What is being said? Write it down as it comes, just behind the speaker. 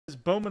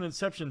Bowman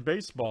Inception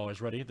Baseball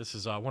is ready. This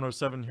is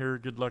 107 here.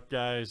 Good luck,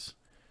 guys.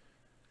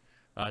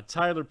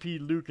 Tyler P,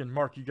 Luke, and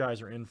Mark, you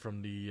guys are in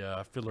from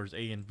the fillers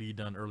A and B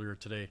done earlier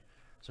today.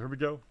 So here we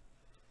go.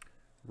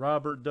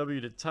 Robert W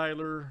to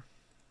Tyler.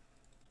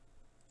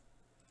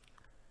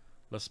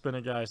 Let's spin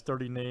it, guys.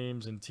 30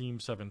 names and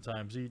teams 7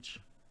 times each.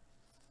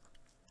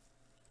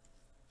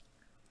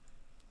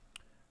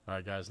 All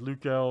right, guys.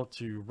 Luke L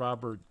to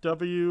Robert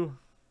W.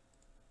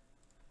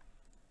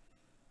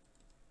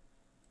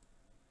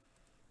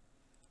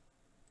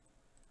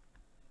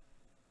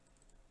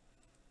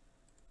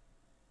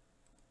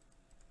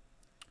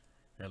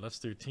 Yeah, let's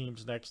do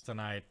teams next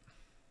tonight.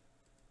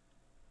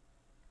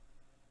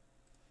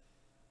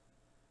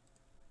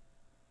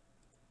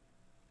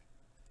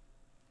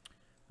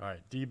 All right,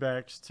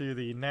 D-backs to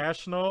the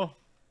National.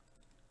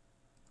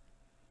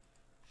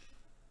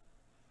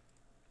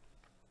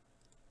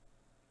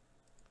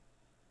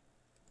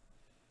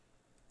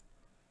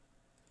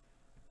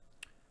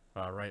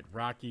 All right,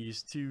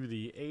 Rockies to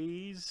the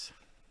A's.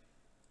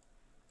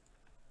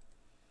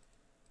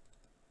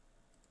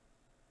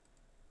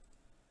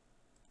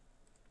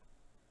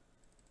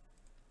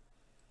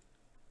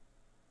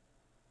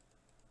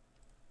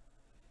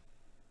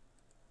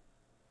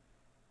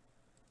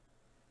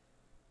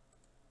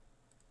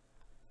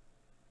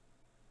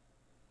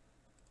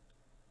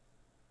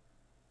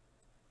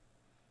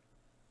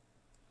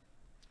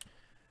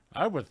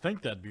 I would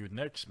think that'd be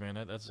next,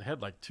 man. That's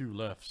had like 2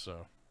 left,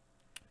 so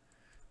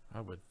I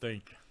would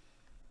think.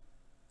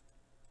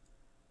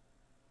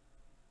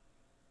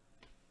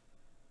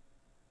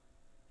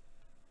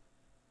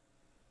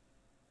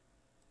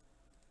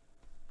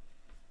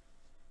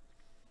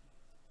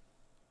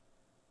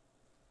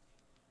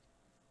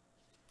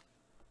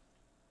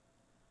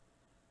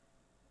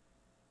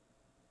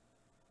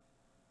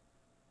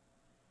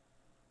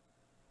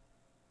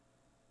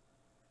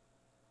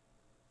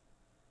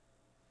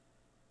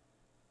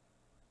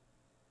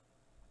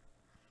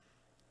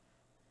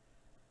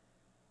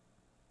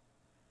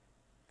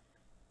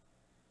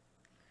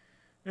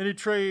 Any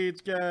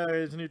trades,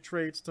 guys? Any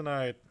trades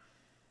tonight?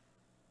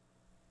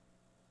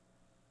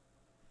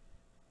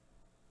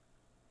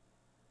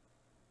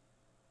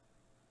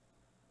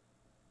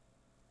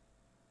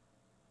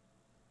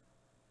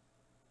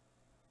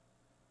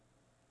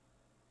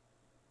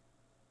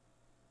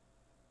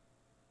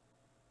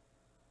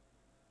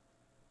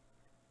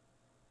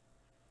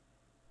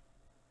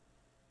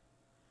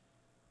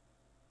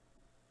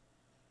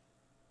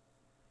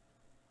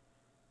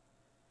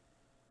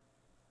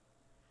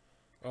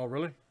 Oh,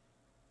 really?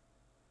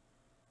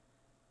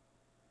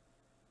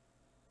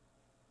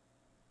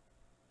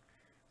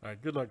 All right,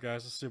 good luck,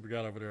 guys. Let's see what we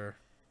got over there.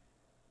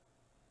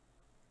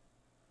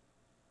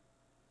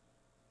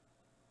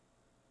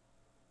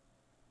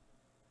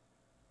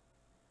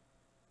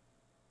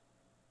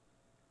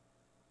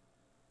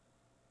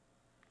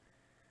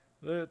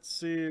 Let's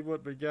see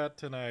what we got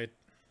tonight.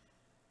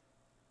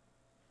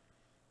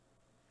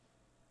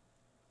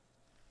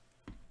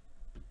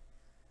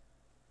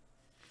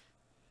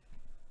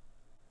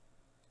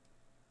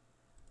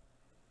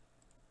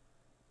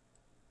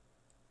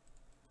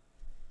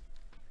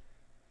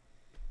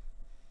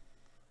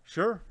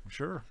 Sure,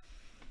 sure.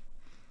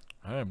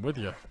 I am with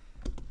you.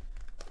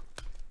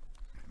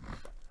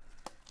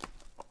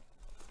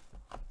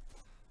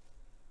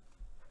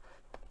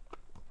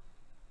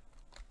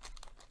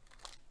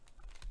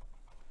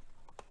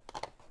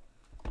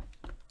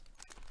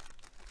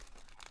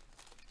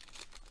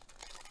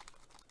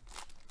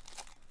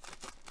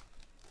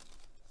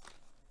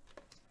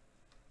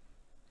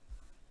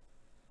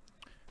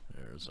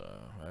 There's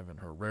Ivan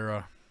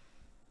Herrera.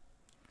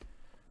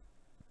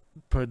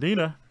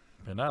 Padina.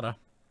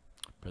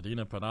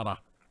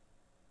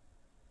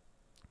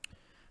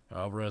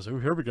 Alvarez. Oh,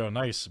 here we go.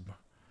 Nice.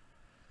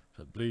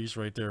 That Blees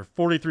right there.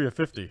 43 of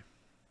 50.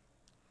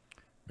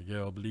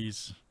 Miguel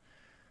Blees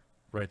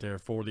right there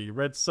for the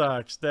Red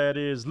Sox. That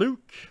is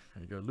Luke.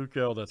 There you go, Luke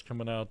L. That's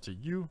coming out to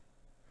you.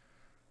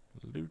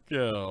 Luke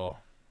L.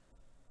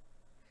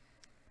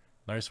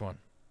 Nice one.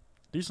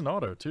 Decent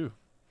auto, too.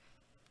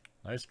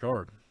 Nice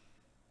card.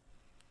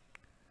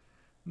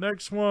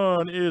 Next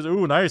one is,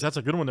 ooh, nice. That's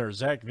a good one there.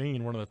 Zach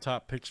Veen, one of the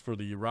top picks for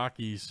the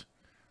Rockies.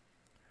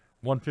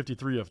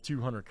 153 of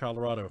 200,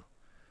 Colorado.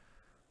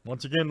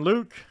 Once again,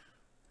 Luke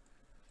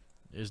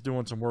is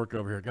doing some work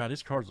over here. God,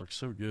 these cards look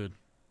so good.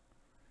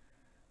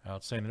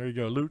 Outstanding. There you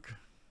go, Luke.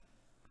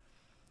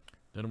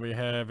 Then we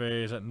have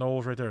a, is that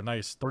Knowles right there?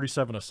 Nice.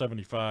 37 of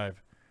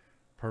 75.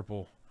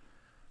 Purple.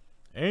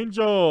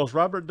 Angels.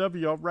 Robert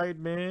W. All right,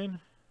 man.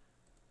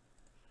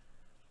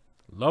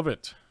 Love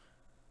it.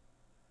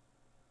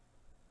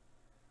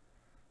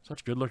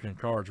 Such good-looking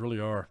cards, really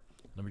are.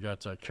 Then we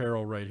got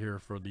Carroll right here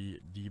for the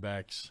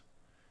D-backs.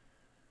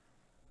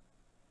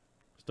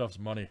 Stuff's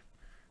money.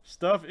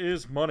 Stuff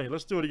is money.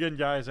 Let's do it again,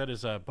 guys. That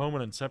is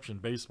Bowman Inception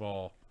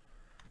Baseball.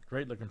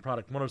 Great-looking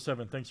product.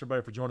 107. Thanks,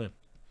 everybody, for joining.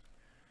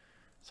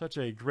 Such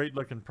a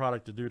great-looking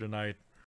product to do tonight.